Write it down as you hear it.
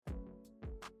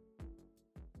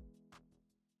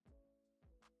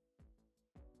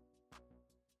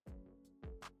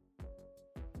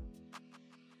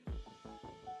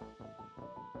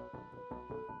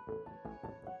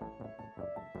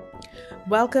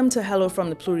Welcome to Hello from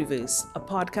the Pluriverse, a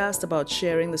podcast about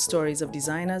sharing the stories of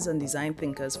designers and design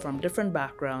thinkers from different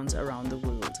backgrounds around the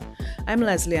world. I'm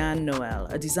Leslie Ann Noel,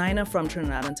 a designer from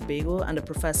Trinidad and Tobago and a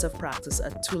professor of practice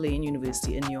at Tulane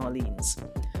University in New Orleans.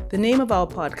 The name of our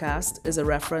podcast is a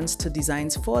reference to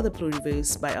Designs for the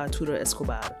Pluriverse by Arturo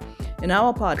Escobar. In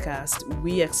our podcast,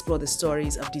 we explore the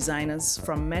stories of designers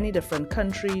from many different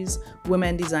countries,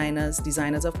 women designers,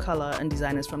 designers of color, and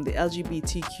designers from the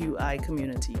LGBTQI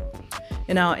community.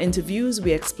 In our interviews,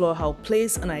 we explore how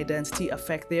place and identity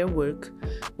affect their work,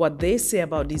 what they say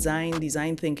about design,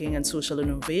 design thinking, and social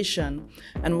innovation,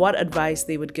 and what advice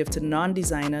they would give to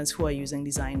non-designers who are using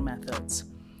design methods.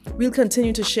 We'll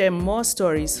continue to share more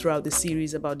stories throughout the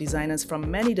series about designers from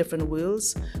many different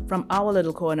worlds, from our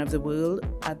little corner of the world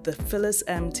at the Phyllis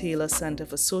M. Taylor Center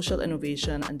for Social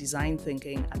Innovation and Design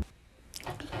Thinking.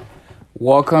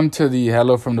 Welcome to the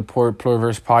Hello from the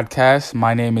Pluriverse podcast.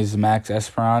 My name is Max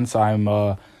Esperance. I'm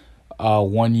a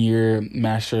one-year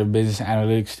Master of Business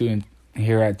Analytics student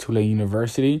here at Tulane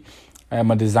University. I am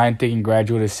a design thinking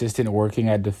graduate assistant working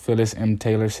at the Phyllis M.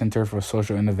 Taylor Center for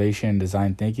Social Innovation and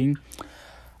Design Thinking.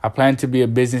 I plan to be a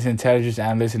business intelligence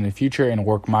analyst in the future and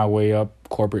work my way up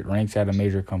corporate ranks at a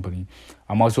major company.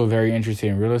 I'm also very interested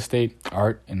in real estate,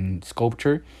 art, and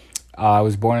sculpture. I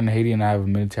was born in Haiti and I have a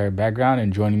military background.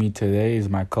 And joining me today is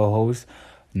my co-host,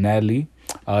 Natalie.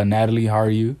 Natalie, how are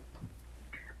you?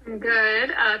 I'm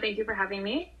good. Thank you for having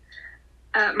me.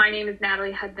 My name is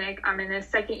Natalie Hudnick. I'm in the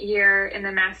second year in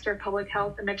the Master of Public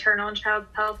Health and Maternal and Child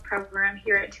Health program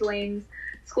here at Tulane's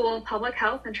School of Public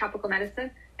Health and Tropical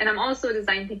Medicine. And I'm also a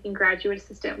design thinking graduate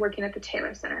assistant working at the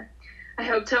Taylor Center. I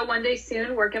hope to one day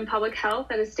soon work in public health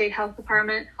at a state health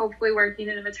department, hopefully working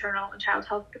in a maternal and child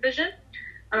health division.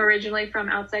 I'm originally from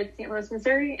outside St. Louis,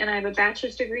 Missouri, and I have a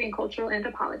bachelor's degree in cultural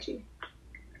anthropology.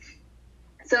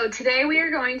 So today we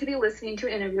are going to be listening to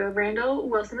an interview of Randall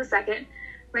Wilson II.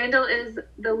 Randall is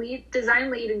the design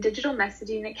lead in digital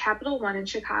messaging at Capital One in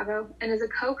Chicago and is a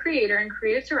co-creator and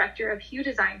creative director of Hue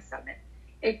Design Summit,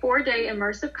 a 4-day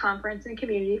immersive conference and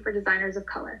community for designers of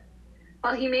color.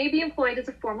 While he may be employed as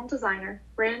a formal designer,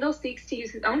 Randall seeks to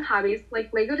use his own hobbies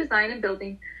like Lego design and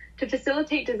building to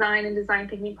facilitate design and design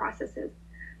thinking processes,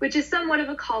 which is somewhat of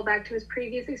a callback to his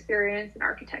previous experience in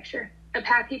architecture, a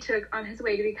path he took on his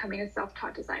way to becoming a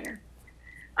self-taught designer.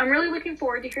 I'm really looking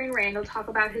forward to hearing Randall talk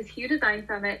about his Hue Design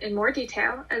Summit in more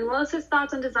detail, as well as his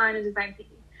thoughts on design and design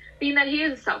thinking, being that he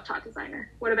is a self-taught designer.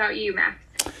 What about you, Max?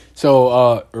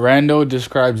 So Randall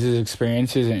describes his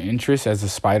experiences and interests as a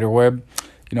spider web.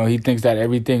 You know, he thinks that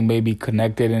everything may be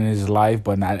connected in his life,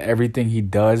 but not everything he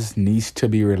does needs to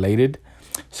be related.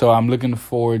 So I'm looking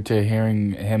forward to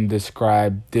hearing him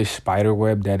describe this spider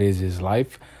web that is his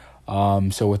life.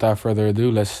 So without further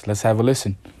ado, let's have a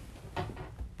listen.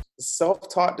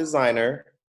 Self-taught designer.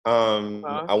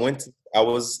 I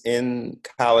was in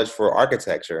college for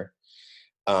architecture.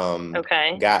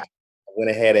 Went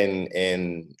ahead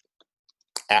and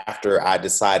after I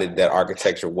decided that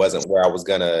architecture wasn't where I was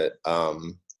gonna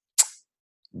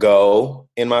go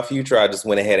in my future, I just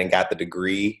went ahead and got the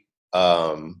degree.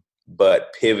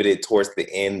 But pivoted towards the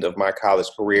end of my college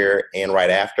career and right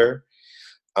after.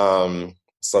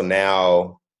 So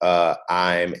now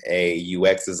I'm a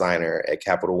UX designer at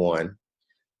Capital One.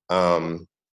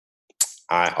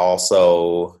 I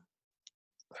also,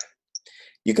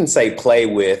 you can say play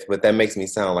with, but that makes me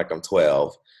sound like I'm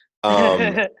 12.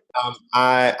 I'm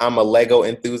a Lego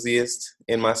enthusiast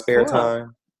in my spare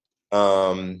time.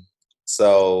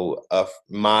 So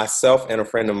myself and a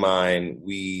friend of mine,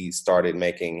 we started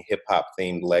making hip hop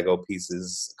themed Lego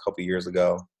pieces a couple years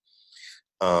ago.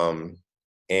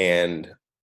 And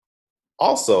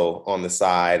also on the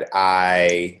side,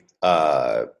 I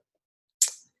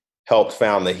helped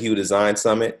found the Hue Design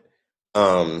Summit.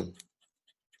 I'm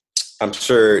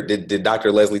sure, did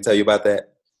Dr. Leslie tell you about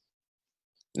that?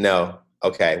 No?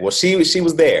 Okay. Well, she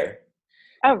was there.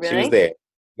 Oh, really? She was there.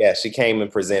 Yeah, she came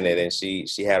and presented, and she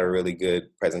had a really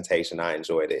good presentation. I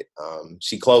enjoyed it.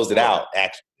 She closed it out,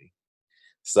 actually.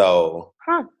 So,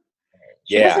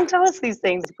 She doesn't tell us these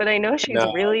things, but I know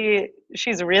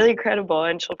she's really credible,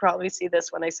 and she'll probably see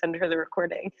this when I send her the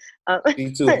recording.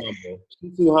 She's too humble.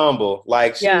 She's too humble.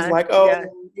 Like, she was like,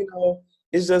 you know,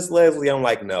 it's just Leslie. I'm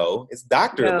like, no, it's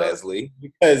Dr. Leslie,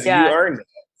 because you earned it.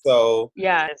 So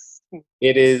yes,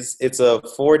 it's a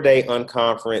 4-day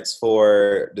unconference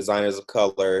for designers of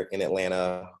color in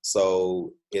Atlanta.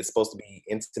 So it's supposed to be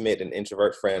intimate and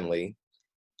introvert friendly.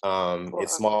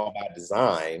 It's small by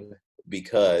design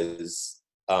because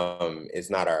it's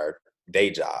not our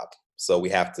day job. So we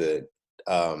have to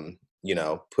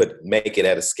make it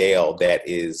at a scale that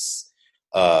is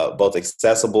both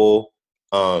accessible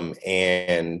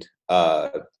and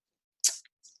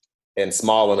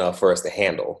small enough for us to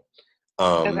handle.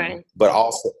 Okay. But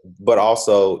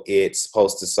also it's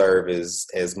supposed to serve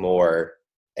as more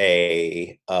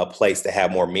a place to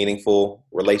have more meaningful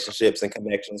relationships and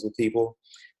connections with people.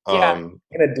 In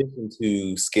addition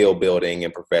to skill building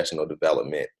and professional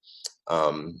development.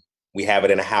 We have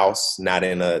it in a house, not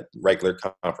in a regular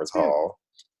conference hall.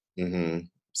 Mm-hmm.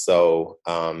 So,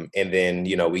 and then,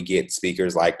 we get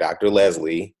speakers like Dr.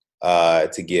 Leslie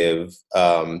to give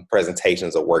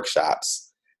presentations or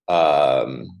workshops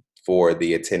for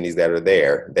the attendees that are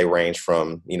there. They range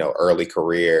from, early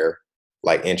career,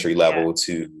 like entry level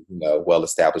to,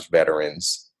 well-established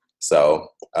veterans. So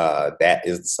that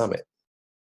is the summit.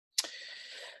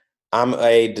 I'm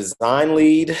a design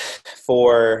lead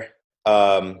for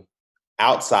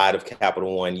outside of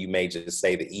Capital One. You may just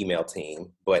say the email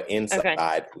team, but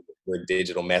inside we're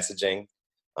digital messaging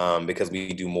because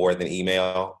we do more than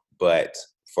email. But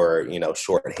for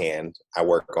shorthand, I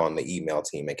work on the email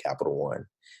team at Capital One,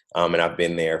 and I've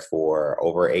been there for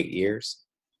over 8 years.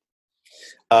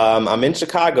 I'm in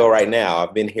Chicago right now.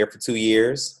 I've been here for 2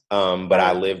 years, but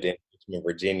I lived in Richmond,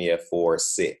 Virginia for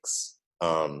 6.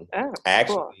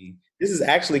 This is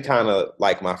actually kind of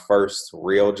like my first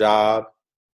real job.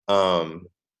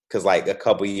 Cause like a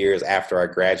couple years after I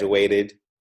graduated,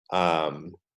 I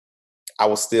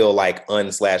was still like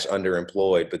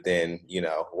underemployed, but then,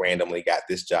 randomly got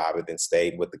this job and then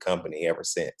stayed with the company ever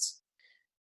since.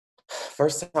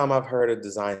 First time I've heard of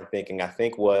design thinking, I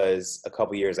think was a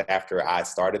couple years after I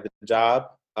started the job,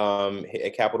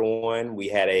 at Capital One. We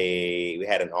had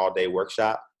an all-day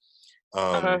workshop.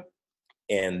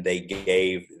 And they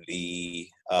gave the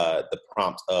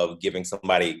prompt of giving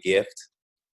somebody a gift.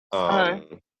 So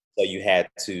you had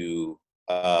to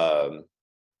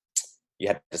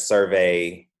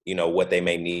survey, what they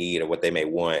may need or what they may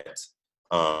want,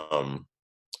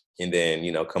 and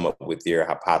then come up with your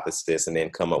hypothesis, and then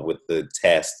come up with the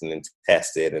test, and then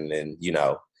test it, and then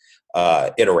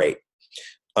iterate.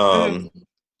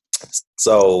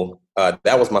 So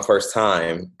that was my first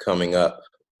time coming up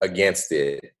against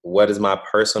it. What is my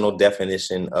personal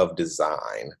definition of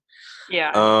design?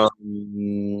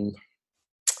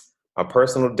 My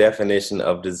personal definition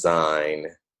of design.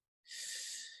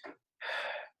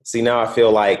 See, now I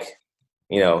feel like,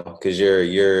 because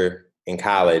you're in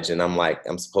college, and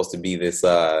I'm supposed to be this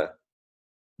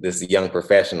young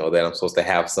professional that I'm supposed to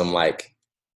have some like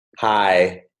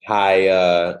high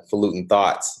falutin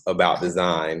thoughts about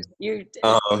design.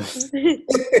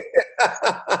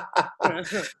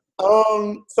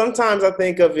 Sometimes I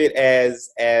think of it as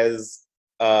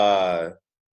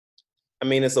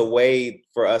it's a way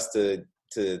for us to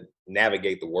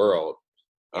navigate the world,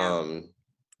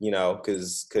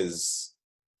 because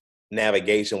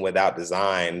navigation without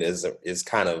design is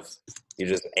kind of, you're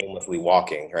just aimlessly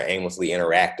walking or aimlessly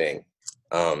interacting.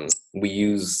 We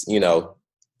use,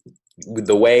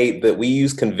 the way that we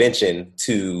use convention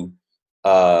to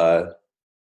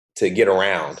get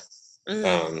around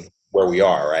where we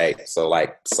are, right? So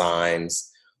like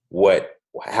signs,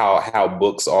 how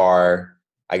books are,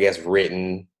 I guess,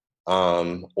 written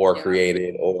or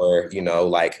created, or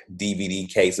like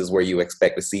DVD cases where you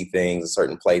expect to see things in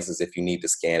certain places if you need to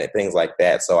scan it, things like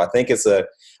that. So I think it's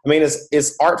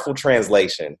artful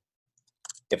translation,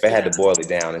 if I had to boil it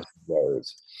down into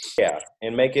words. Yeah,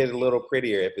 and make it a little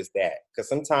prettier if it's that, because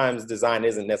sometimes design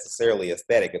isn't necessarily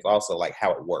aesthetic; it's also like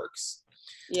how it works.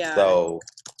 Yeah. So,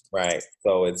 right.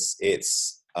 So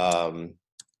it's I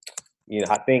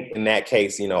think in that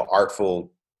case,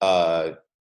 artful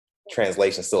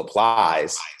translation still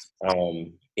applies.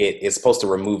 It's supposed to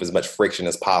remove as much friction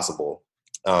as possible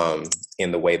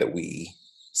in the way that we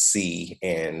see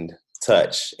and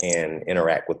touch and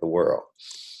interact with the world.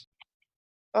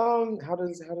 How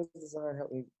does design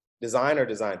help me? Design or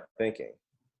design thinking?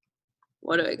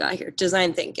 What do I got here?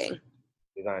 Design thinking.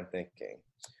 Design thinking.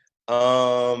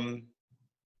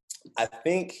 I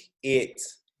think it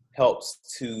helps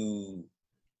to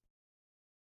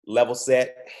level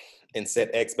set and set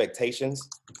expectations.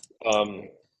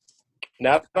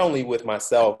 Not only with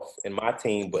myself and my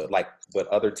team, but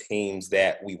other teams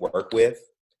that we work with.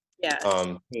 Yeah.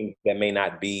 Teams that may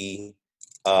not be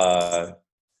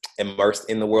immersed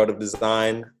in the world of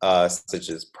design, such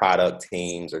as product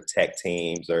teams or tech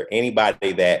teams, or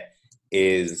anybody that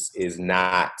is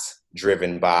not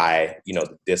driven by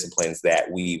the disciplines that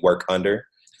we work under.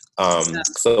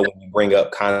 So when you bring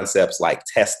up concepts like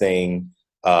testing,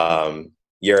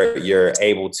 you're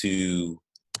able to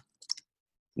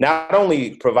not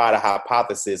only provide a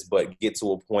hypothesis, but get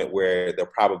to a point where they'll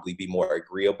probably be more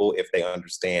agreeable if they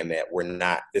understand that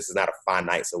this is not a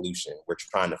finite solution. We're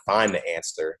trying to find the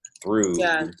answer through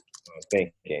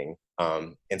thinking.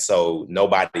 And so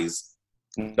nobody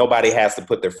has to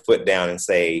put their foot down and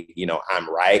say, I'm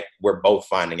right. We're both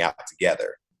finding out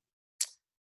together.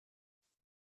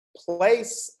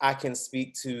 Place I can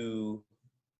speak to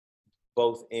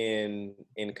both in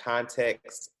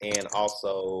context and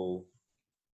also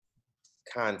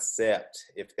concept,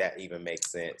 if that even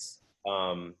makes sense.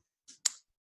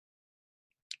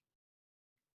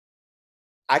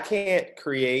 I can't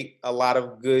create a lot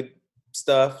of good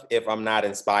stuff if I'm not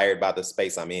inspired by the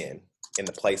space I'm in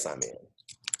the place I'm in.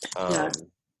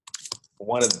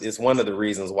 It's one of the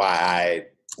reasons why I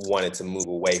wanted to move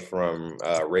away from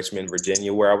Richmond,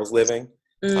 Virginia, where I was living.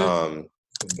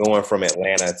 Going from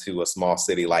Atlanta to a small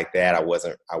city like that, I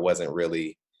wasn't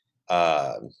really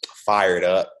fired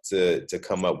up to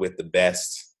come up with the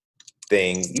best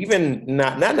things, even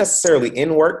not necessarily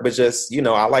in work, but just,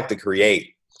 I like to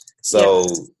create. So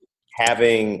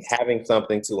having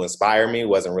something to inspire me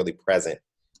wasn't really present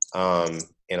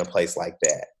in a place like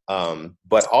that.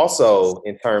 But also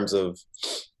in terms of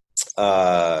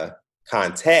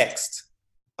context,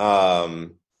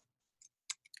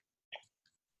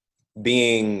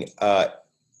 being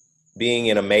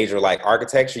in a major like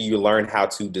architecture, you learn how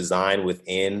to design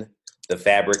within the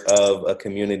fabric of a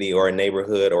community or a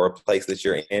neighborhood or a place that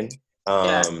you're in,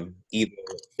 either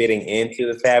fitting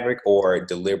into the fabric or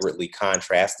deliberately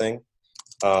contrasting.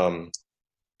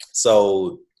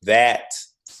 So that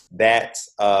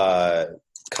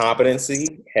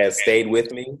competency has stayed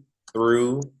with me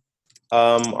through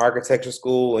architecture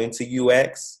school into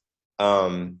UX.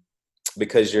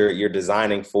 Because you're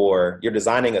designing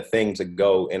a thing to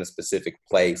go in a specific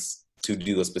place to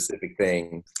do a specific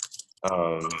thing,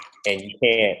 and you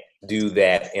can't do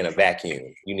that in a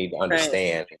vacuum. You need to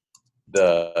understand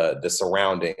the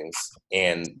surroundings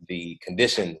and the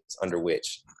conditions under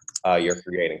which you're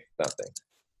creating something.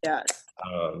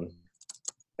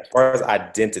 As far as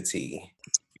identity,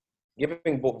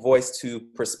 giving voice to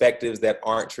perspectives that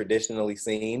aren't traditionally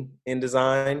seen in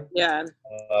design.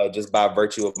 Just by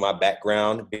virtue of my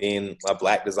background being a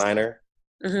Black designer.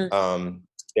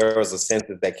 There was a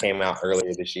census that came out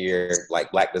earlier this year,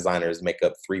 like Black designers make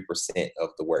up 3% of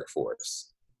the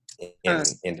workforce in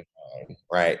design,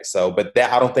 right? So, but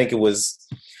that, I don't think it was,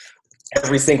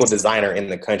 every single designer in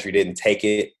the country didn't take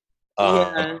it,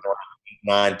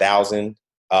 9,000.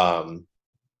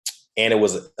 And it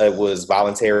was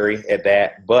voluntary at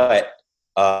that, but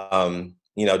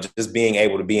just being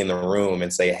able to be in the room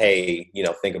and say, hey,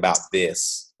 think about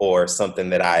this, or something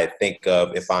that I think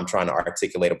of if I'm trying to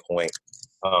articulate a point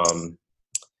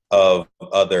of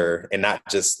other, and not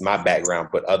just my background,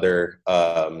 but other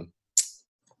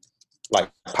like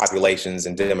populations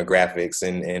and demographics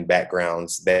and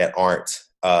backgrounds that aren't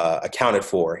accounted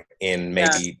for in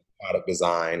maybe product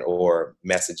design or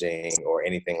messaging or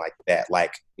anything like that.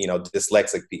 Like,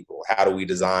 dyslexic people, how do we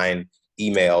design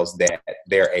emails that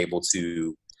they're able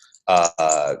to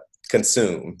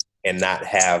consume and not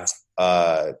have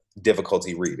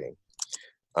difficulty reading?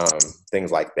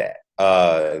 Things like that.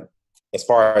 As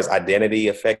far as identity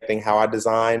affecting how I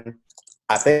design,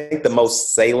 I think the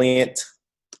most salient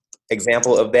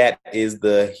example of that is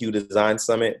the Hue Design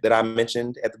Summit that I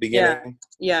mentioned at the beginning.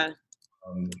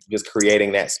 Just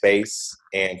creating that space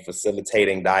and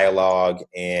facilitating dialogue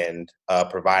and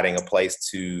providing a place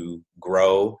to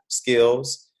grow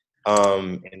skills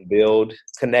and build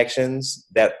connections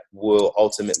that will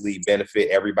ultimately benefit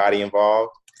everybody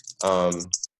involved.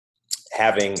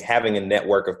 Having a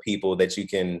network of people that you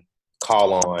can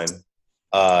call on,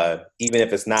 even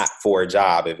if it's not for a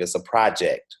job, if it's a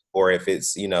project, or if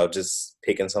it's, just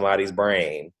picking somebody's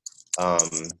brain,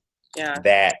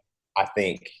 that I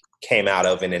think came out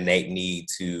of an innate need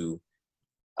to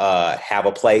have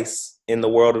a place in the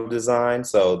world of design.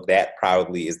 So that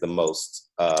probably is the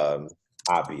most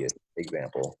obvious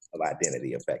example of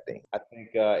identity affecting. I think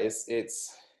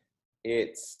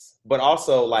it's, but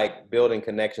also like building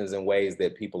connections in ways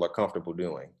that people are comfortable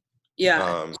doing.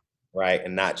 Right.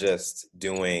 And not just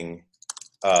doing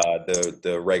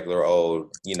the regular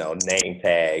old, name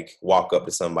tag, walk up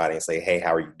to somebody and say, hey,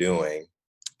 how are you doing?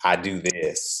 I do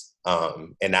this.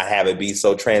 And not have it be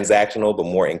so transactional, but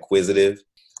more inquisitive.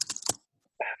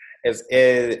 As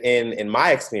in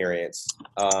my experience,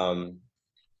 in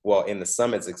the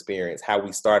summit's experience, how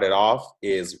we started off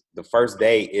is the first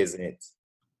day isn't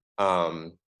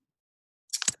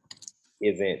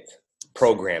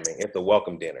programming. It's a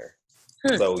welcome dinner.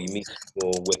 So you meet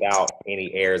people without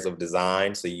any airs of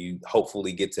design. So you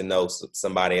hopefully get to know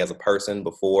somebody as a person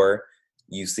before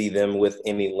you see them with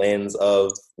any lens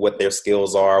of what their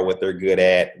skills are, what they're good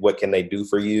at, what can they do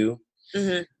for you,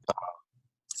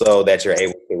 so that you're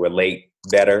able to relate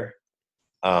better.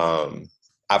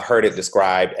 I've heard it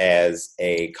described as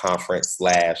a conference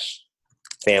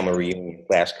 / family reunion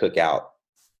 / cookout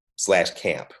 /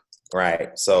 camp,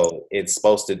 right? So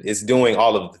it's doing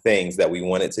all of the things that we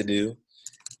want it to do,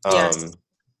 and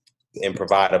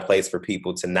provide a place for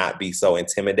people to not be so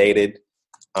intimidated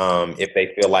if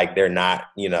they feel like they're not,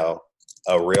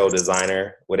 a real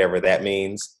designer, whatever that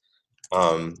means.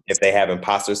 If they have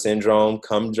imposter syndrome,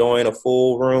 come join a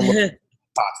full room of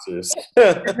imposters.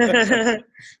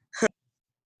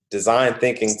 Design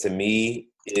thinking to me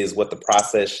is what the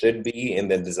process should be,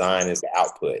 and then design is the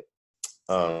output.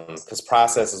 Because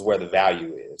process is where the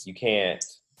value is. You can't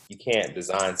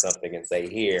design something and say,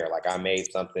 here, like I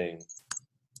made something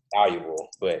valuable,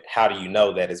 but how do you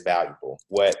know that it's valuable?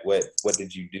 What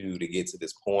did you do to get to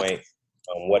this point?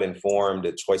 What informed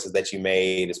the choices that you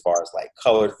made as far as like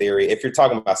color theory? If you're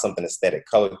talking about something aesthetic,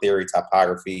 color theory,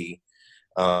 typography,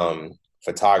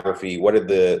 photography, what are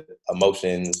the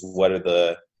emotions? What are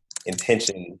the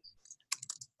intentions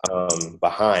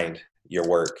behind your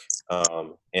work?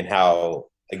 And how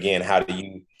do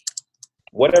you,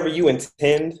 whatever you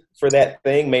intend for that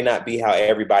thing may not be how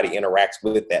everybody interacts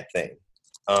with that thing.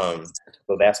 So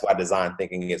that's why design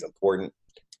thinking is important,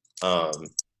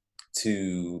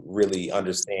 to really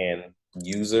understand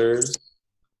users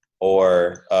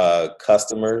or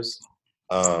customers,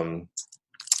 and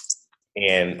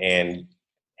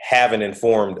have an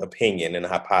informed opinion and a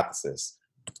hypothesis.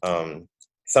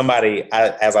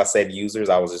 As I said, users,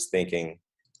 I was just thinking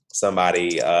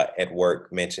somebody at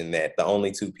work mentioned that the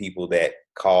only two people that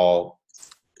call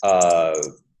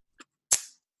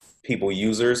people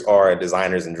users are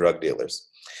designers and drug dealers.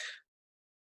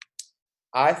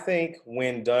 I think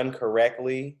when done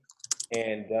correctly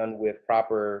and done with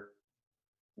proper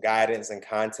guidance and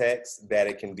context, that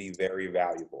it can be very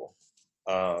valuable.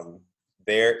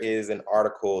 There is an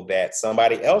article that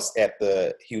somebody else at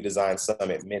the Hue Design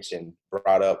Summit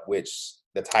brought up, which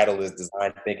the title is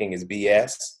Design Thinking is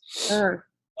BS.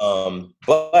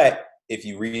 But if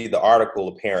you read the article,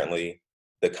 apparently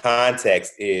the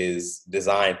context is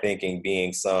design thinking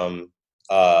being some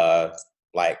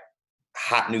like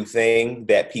hot new thing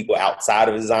that people outside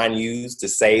of design use to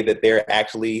say that they're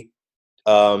actually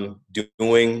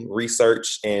doing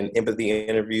research and empathy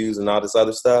interviews and all this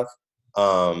other stuff,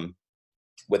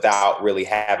 without really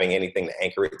having anything to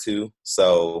anchor it to.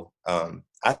 So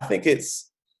I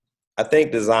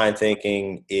think design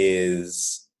thinking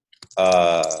is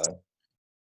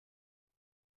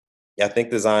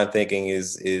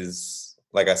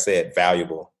like I said,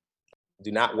 valuable.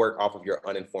 Do not work off of your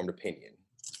uninformed opinion.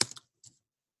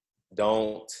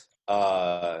 Don't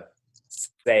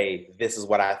say, this is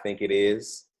what I think it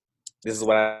is. This is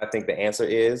what I think the answer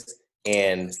is,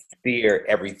 and steer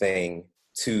everything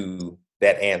to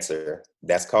that answer.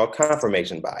 That's called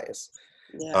confirmation bias.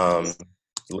 Come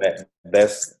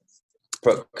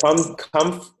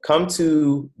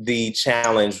to the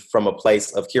challenge from a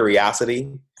place of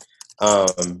curiosity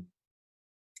and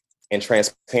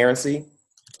transparency,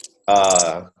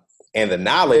 and the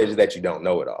knowledge that you don't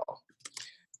know it all,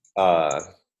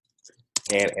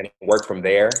 and work from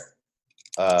there.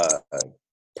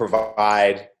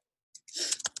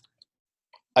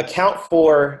 Account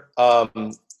for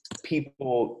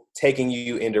people taking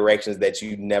you in directions that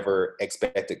you never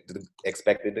expected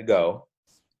to go,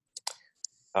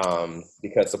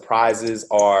 because surprises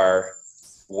are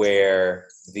where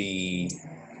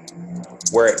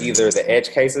either the edge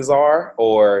cases are,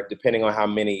 or depending on how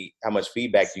much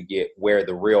feedback you get, where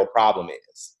the real problem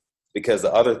is. Because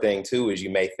the other thing too is you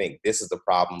may think this is the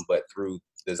problem, but through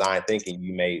design thinking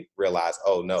you may realize,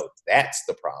 oh no, that's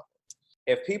the problem.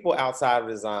 If people outside of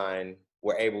design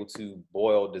were able to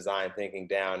boil design thinking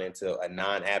down into a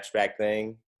non-abstract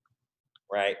thing,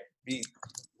 right?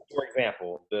 For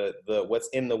example, the what's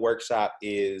in the workshop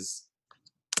is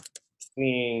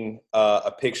seeing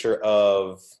a picture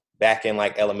of, back in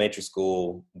like elementary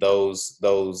school,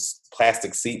 those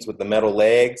plastic seats with the metal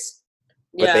legs,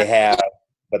 but they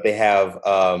have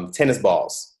tennis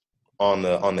balls on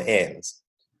the ends,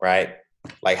 right?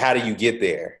 Like, how do you get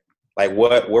there? Like,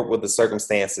 what were the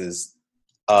circumstances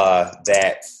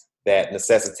that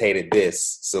necessitated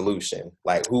this solution?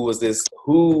 Like, who was this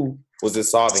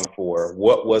solving for?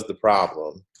 What was the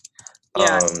problem?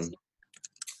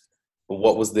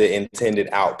 What was the intended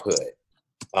output?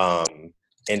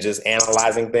 And just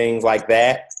analyzing things like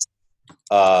that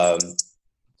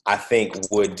I think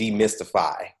would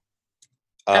demystify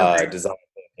design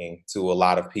thinking to a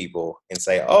lot of people and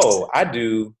say, oh, I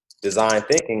do design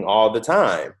thinking all the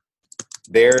time.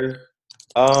 There's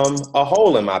a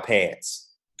hole in my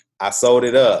pants. I sewed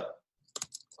it up.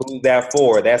 Who's that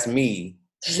for? That's me.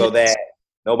 So that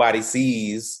nobody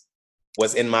sees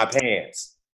what's in my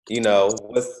pants. You know,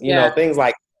 things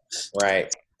like that,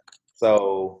 right?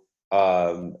 So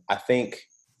I think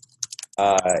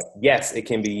yes, it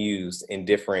can be used in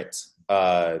different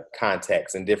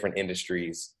contexts in different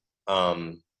industries.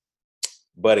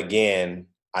 But again,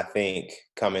 I think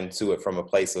coming to it from a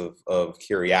place of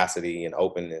curiosity and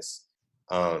openness,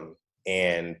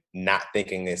 and not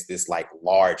thinking it's this like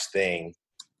large thing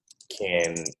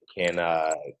can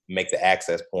make the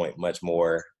access point much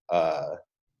more,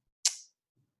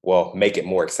 make it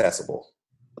more accessible.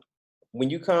 When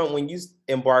you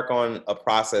embark on a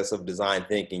process of design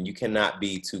thinking, you cannot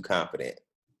be too confident.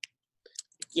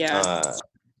 Yeah.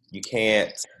 You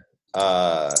can't,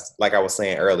 like I was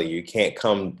saying earlier, you can't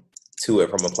come to it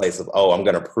from a place of, oh, I'm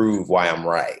going to prove why I'm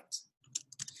right.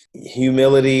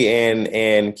 Humility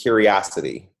and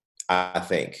curiosity, I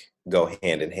think, go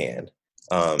hand in hand,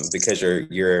 because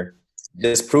you're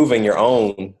disproving your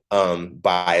own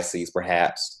biases,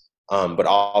 perhaps, but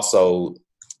also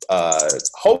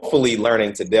hopefully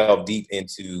learning to delve deep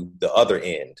into the other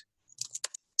end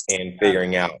and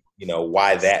figuring out,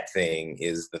 why that thing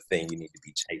is the thing you need to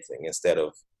be chasing instead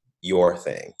of your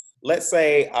thing. Let's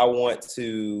say I want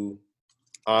to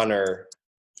honor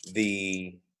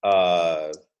the DJ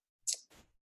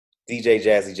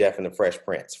Jazzy Jeff and the Fresh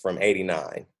Prince from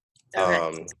 '89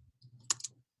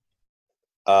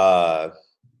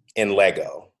 in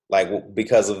Lego. Like,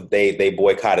 because of they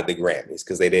boycotted the Grammys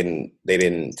because they didn't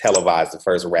televise the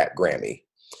first rap Grammy,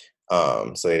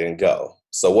 so they didn't go.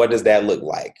 So what does that look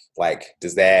like? Like,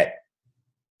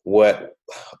 who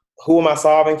am I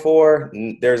solving for?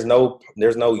 There's no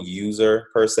user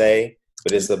per se,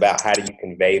 but it's about how do you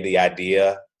convey the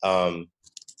idea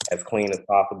as clean as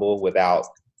possible without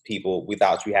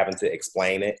you having to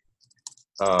explain it.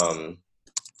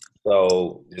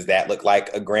 So does that look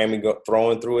like a Grammy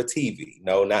throwing through a TV?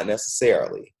 No, not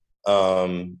necessarily.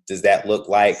 Does that look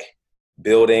like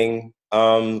building,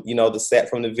 the set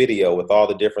from the video with all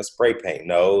the different spray paint?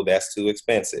 No, that's too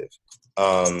expensive.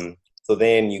 So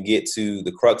then you get to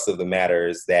the crux of the matter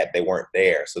is that they weren't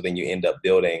there. So then you end up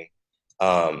building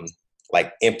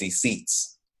like empty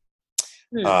seats,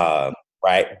 right?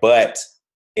 But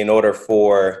in order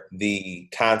for the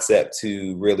concept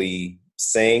to really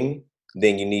sing,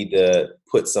 then you need to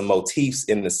put some motifs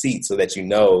in the seat so that you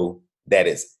know that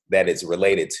it's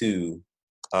related to,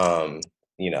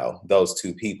 those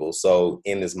two people. So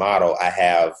in this model, I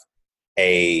have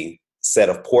a set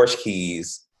of Porsche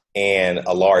keys and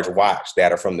a large watch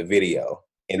that are from the video.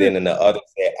 And then in the other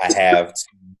set, I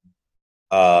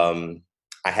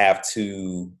have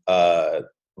two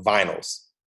vinyls,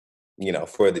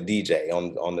 for the DJ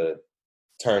on the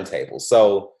turntable.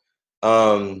 So,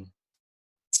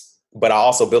 but I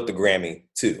also built the Grammy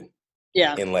too.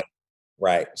 Yeah.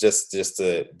 Right. Just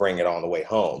to bring it on the way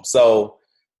home. So,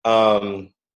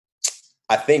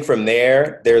 I think from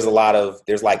there's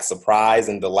like surprise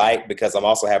and delight because I'm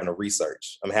also having to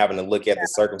research. I'm having to look at the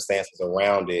circumstances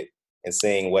around it and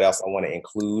seeing what else I want to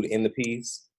include in the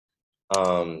piece.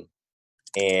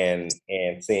 And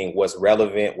seeing what's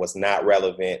relevant, what's not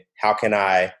relevant. How can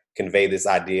I convey this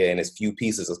idea in as few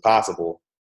pieces as possible,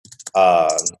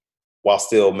 while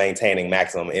still maintaining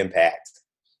maximum impact?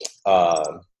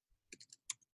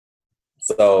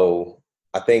 So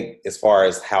I think as far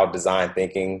as how design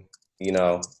thinking,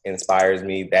 inspires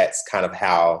me, that's kind of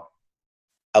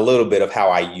a little bit of how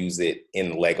I use it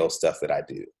in Lego stuff that I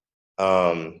do.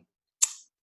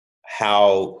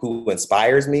 Who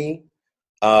inspires me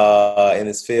in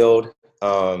this field?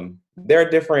 There are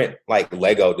different like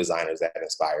Lego designers that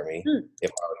inspire me.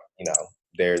 If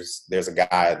there's a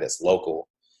guy that's local.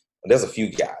 There's a few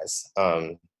guys.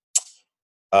 But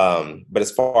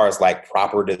as far as like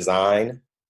proper design,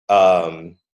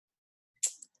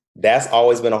 that's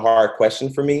always been a hard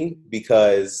question for me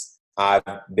because I've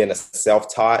been a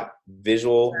self-taught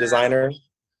visual designer.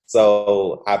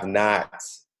 So I've not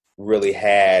really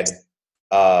had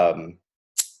the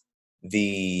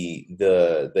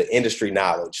industry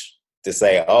knowledge to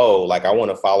say, oh, like I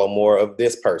want to follow more of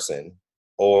this person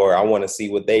or I want to see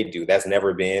what they do. That's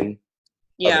never been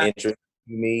of interest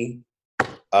to me.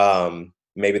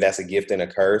 Maybe that's a gift and a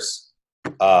curse.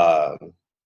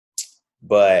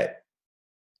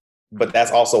 But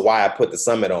that's also why I put the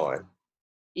summit on.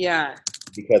 Yeah.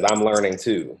 Because I'm learning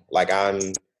too. Like I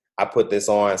put this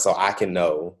on so I can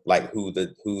know like who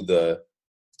the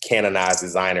canonized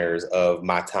designers of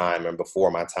my time and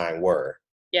before my time were.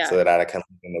 Yeah. So that I kind of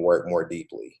look into work more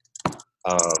deeply.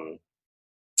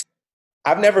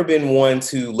 I've never been one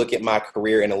to look at my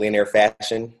career in a linear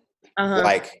fashion.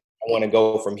 Like I want to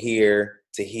go from here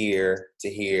to here to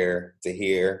here to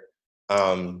here.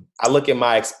 I look at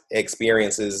my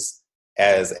experiences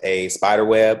as a spider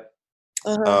web.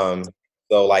 So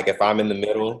like if I'm in the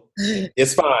middle,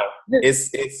 it's fine.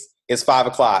 It's 5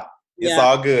 o'clock. It's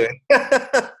all good.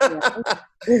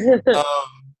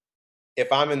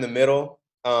 If I'm in the middle,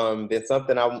 then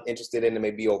something I'm interested in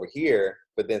may be over here,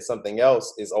 but then something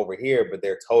else is over here, but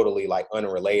they're totally like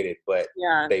unrelated, but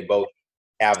they both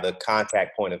have the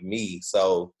contact point of me.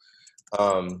 So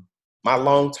my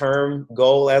long-term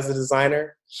goal as a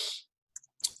designer,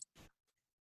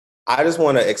 I just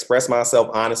want to express myself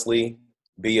honestly,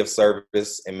 be of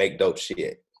service, and make dope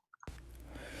shit.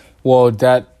 Well,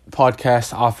 that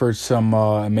podcast offered some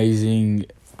amazing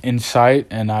insight,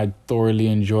 and I thoroughly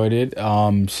enjoyed it.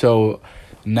 So,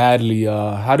 Natalie,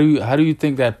 how do you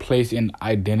think that place in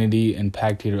identity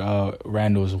impacted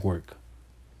Randall's work?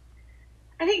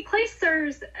 I think place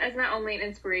serves as not only an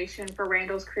inspiration for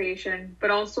Randall's creation,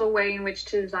 but also a way in which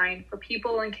to design for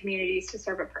people and communities to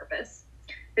serve a purpose.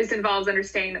 This involves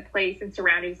understanding the place and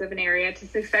surroundings of an area to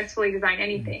successfully design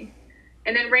anything.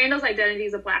 And then Randall's identity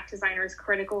as a Black designer is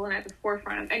critical and at the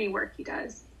forefront of any work he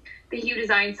does. The Hue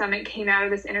Design Summit came out of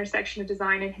this intersection of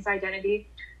design and his identity,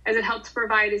 as it helped to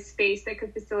provide a space that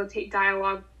could facilitate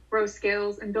dialogue, grow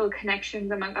skills, and build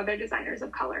connections among other designers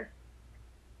of color.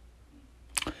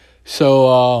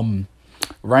 So,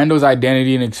 Randall's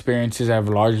identity and experiences have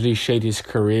largely shaped his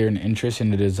career and interest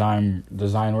in the design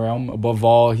realm. Above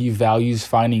all, he values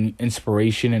finding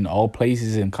inspiration in all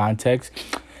places and contexts,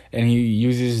 and he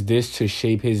uses this to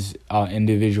shape his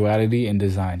individuality and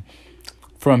design.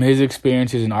 From his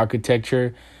experiences in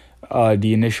architecture,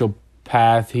 the initial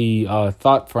path he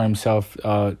thought for himself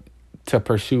to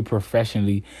pursue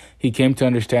professionally, he came to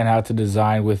understand how to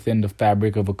design within the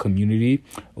fabric of a community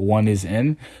one is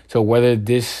in. So whether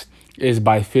this is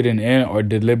by fitting in or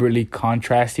deliberately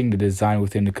contrasting the design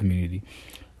within the community,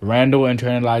 Randall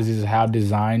internalizes how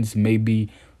designs may be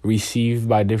received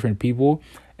by different people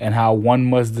and how one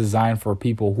must design for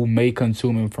people who may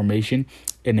consume information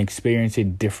and experience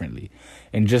it differently.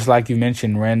 And just like you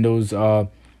mentioned, Randall's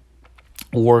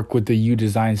work with the Hue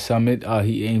Design Summit,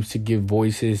 he aims to give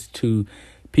voices to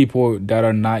people that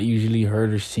are not usually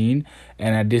heard or seen.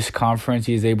 And at this conference,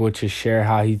 he is able to share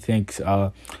how he thinks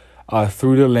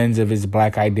through the lens of his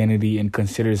Black identity and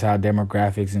considers how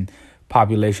demographics and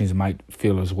populations might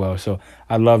feel as well. So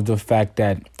I love the fact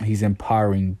that he's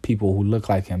empowering people who look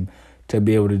like him to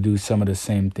be able to do some of the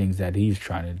same things that he's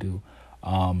trying to do.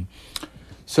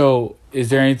 So is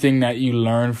there anything that you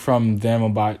learned from them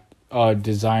about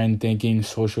design thinking,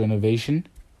 social innovation?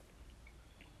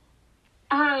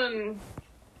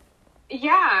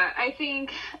 Yeah, I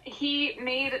think he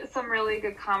made some really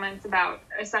good comments about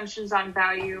assumptions on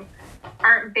value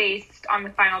aren't based on the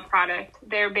final product.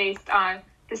 They're based on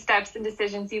the steps and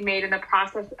decisions you made in the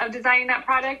process of designing that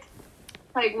product.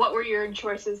 Like, what were your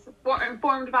choices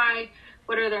informed by?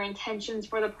 What are their intentions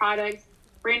for the product?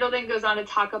 Randall then goes on to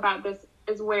talk about this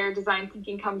is where design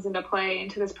thinking comes into play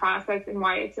into this process and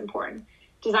why it's important.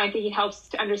 Design thinking helps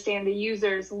to understand the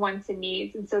user's wants and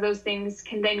needs, and so those things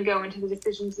can then go into the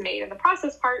decisions made in the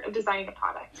process part of designing the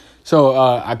product. So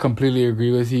I completely agree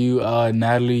with you,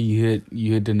 Natalie. You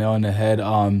hit the nail on the head.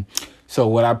 So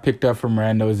what I picked up from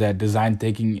Randall is that design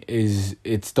thinking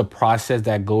it's the process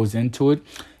that goes into it.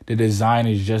 The design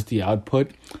is just the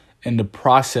output, and the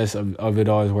process of it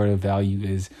all is where the value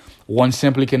is. One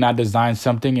simply cannot design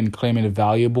something and claim it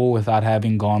valuable without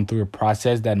having gone through a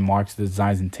process that marks the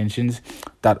design's intentions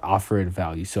that offer it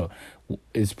value. So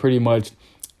it's pretty much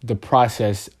the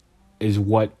process is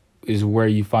where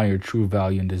you find your true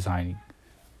value in designing.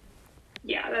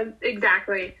 Yeah,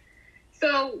 exactly.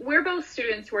 So we're both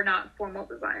students who are not formal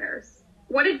designers.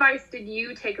 What advice did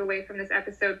you take away from this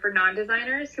episode for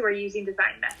non-designers who are using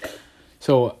design methods?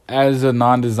 So as a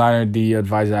non-designer, the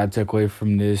advice that I took away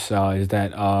from this is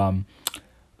that,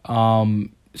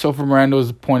 so from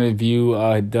Randall's point of view,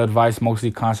 the advice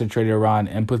mostly concentrated around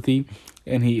empathy,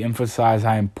 and he emphasized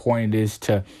how important it is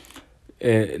to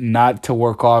not to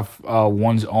work off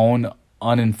one's own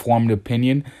uninformed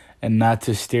opinion and not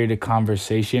to steer the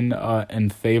conversation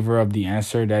in favor of the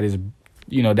answer that is,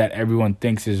 that everyone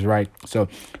thinks is right. So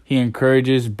he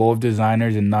encourages both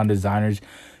designers and non-designers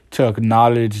to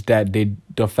acknowledge that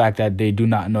the fact that they do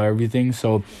not know everything.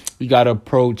 So you got to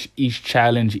approach each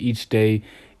challenge, each day,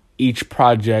 each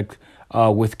project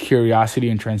with curiosity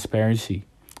and transparency.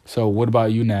 So what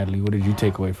about you, Natalie? What did you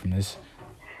take away from this?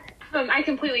 I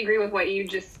completely agree with what you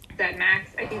just said,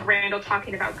 Max. I think Randall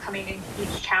talking about coming into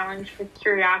each challenge with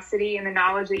curiosity and the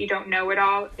knowledge that you don't know it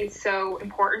all is so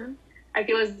important. I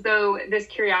feel as though this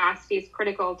curiosity is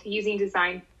critical to using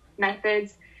design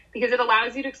methods because it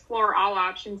allows you to explore all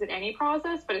options in any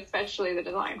process, but especially the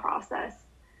design process.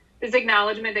 This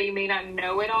acknowledgement that you may not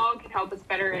know it all can help us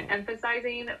better at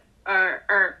emphasizing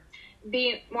or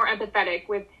being more empathetic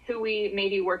with who we may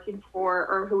be working for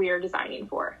or who we are designing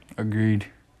for. Agreed.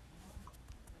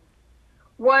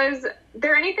 Was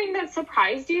there anything that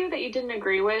surprised you that you didn't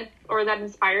agree with or that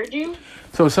inspired you?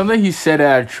 So something he said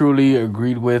that I truly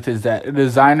agreed with is that a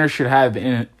designer should have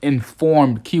an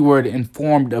informed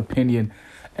opinion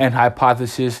and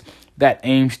hypothesis that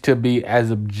aims to be as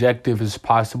objective as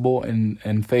possible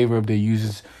in favor of the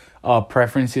user's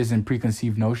preferences and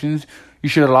preconceived notions. You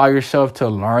should allow yourself to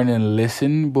learn and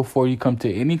listen before you come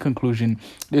to any conclusion.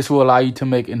 This will allow you to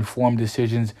make informed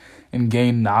decisions and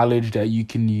gain knowledge that you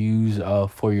can use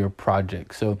for your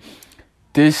project. So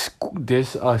this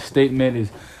statement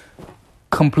is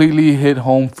completely hit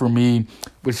home for me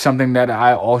with something that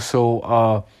I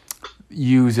also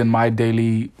use in my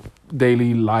daily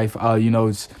life.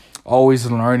 It's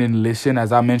always learn and listen.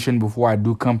 As I mentioned before, I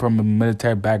do come from a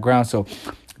military background, so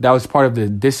that was part of the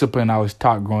discipline I was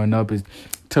taught growing up, is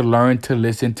to learn, to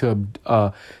listen,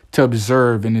 to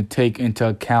observe, and to take into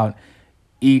account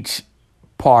each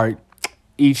part,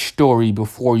 each story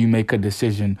before you make a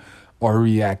decision or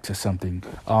react to something.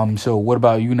 So what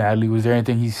about you, Natalie? Was there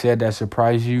anything he said that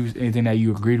surprised you? Anything that you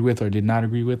agreed with or did not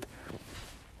agree with?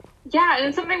 Yeah, and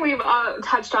it's something we've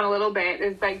touched on a little bit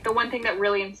is like the one thing that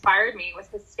really inspired me was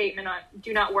his statement on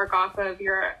do not work off of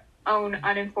your own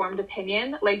uninformed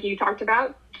opinion, like you talked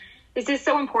about. This is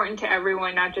so important to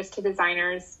everyone, not just to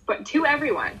designers, but to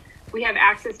everyone. We have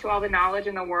access to all the knowledge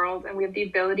in the world, and we have the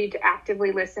ability to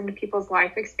actively listen to people's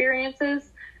life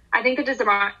experiences. I think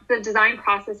the design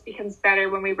process becomes better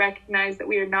when we recognize that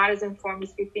we are not as informed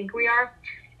as we think we are.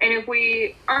 And if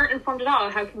we aren't informed at all,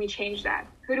 how can we change that?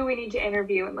 Who do we need to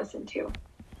interview and listen to?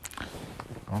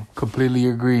 I completely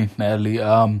agree, Natalie.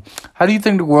 How do you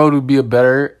think the world would be a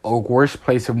better or worse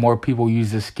place if more people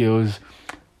use the skills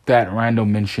that Randall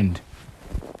mentioned?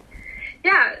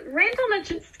 Yeah, Randall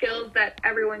mentioned skills that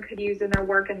everyone could use in their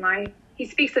work and life. He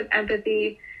speaks of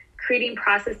empathy, creating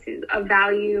processes of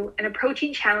value, and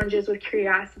approaching challenges with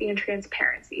curiosity and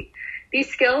transparency. These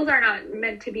skills are not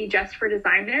meant to be just for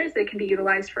designers. They can be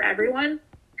utilized for everyone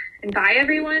and by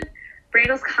everyone.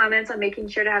 Randall's comments on making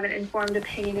sure to have an informed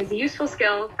opinion is a useful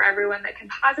skill for everyone that can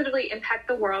positively impact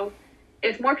the world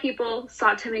if more people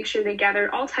sought to make sure they gathered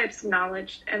all types of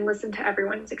knowledge and listened to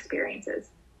everyone's experiences.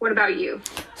 What about you?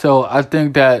 So I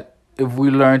think that if we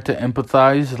learn to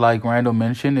empathize, like Randall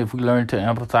mentioned, if we learn to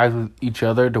empathize with each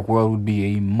other, the world would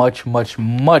be a much, much,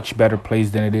 much better place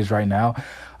than it is right now.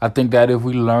 I think that if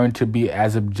we learn to be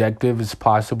as objective as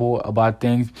possible about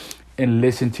things and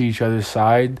listen to each other's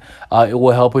side, it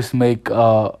will help us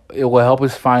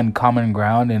find common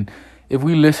ground. And if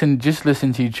we listen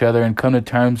to each other and come to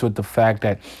terms with the fact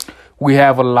that we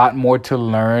have a lot more to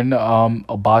learn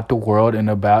about the world and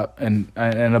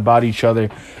about each other,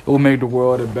 it will make the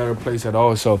world a better place at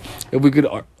all. So if we could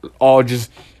all just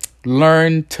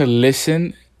learn to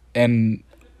listen and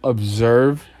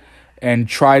observe and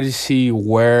try to see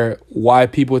why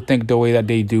people think the way that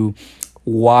they do,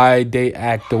 why they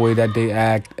act the way that they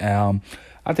act,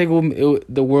 I think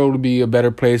the world will be a better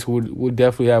place. We'll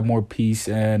definitely have more peace,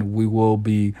 and we will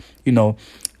be,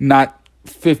 not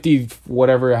 50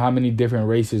 whatever how many different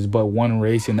races, but one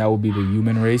race, and that will be the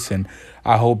human race. And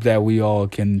I hope that we all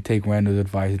can take Randall's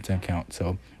advice into account.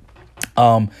 So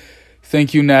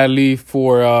thank you, Natalie,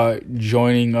 for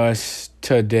joining us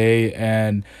today.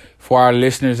 And for our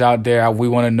listeners out there, we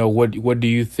want to know what do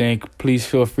you think. Please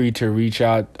feel free to reach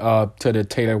out to the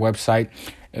Taylor website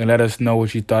and let us know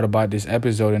what you thought about this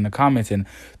episode in the comments. And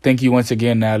thank you once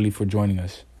again, Natalie, for joining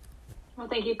us. Well,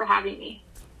 thank you for having me.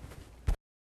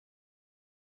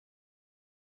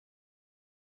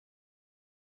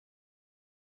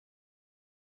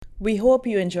 We hope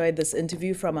you enjoyed this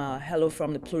interview from our Hello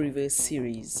from the Pluriverse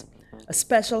series. A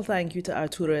special thank you to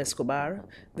Arturo Escobar,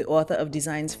 the author of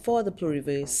Designs for the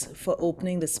Pluriverse, for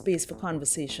opening the space for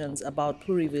conversations about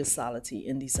pluriversality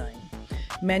in design.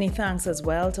 Many thanks as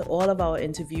well to all of our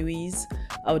interviewees,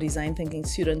 our design thinking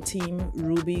student team,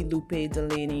 Ruby, Lupe,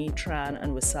 Delaney, Tran,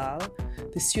 and Wissal,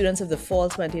 the students of the Fall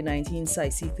 2019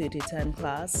 SIC 3010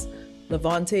 class,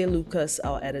 Levante Lucas,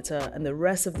 our editor, and the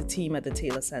rest of the team at the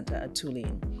Taylor Center at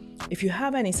Tulane. If you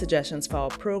have any suggestions for our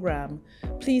program,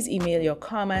 please email your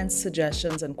comments,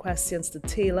 suggestions, and questions to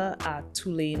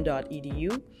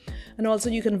taylor@tulane.edu. And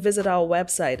also you can visit our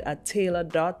website at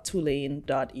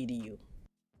taylor.tulane.edu.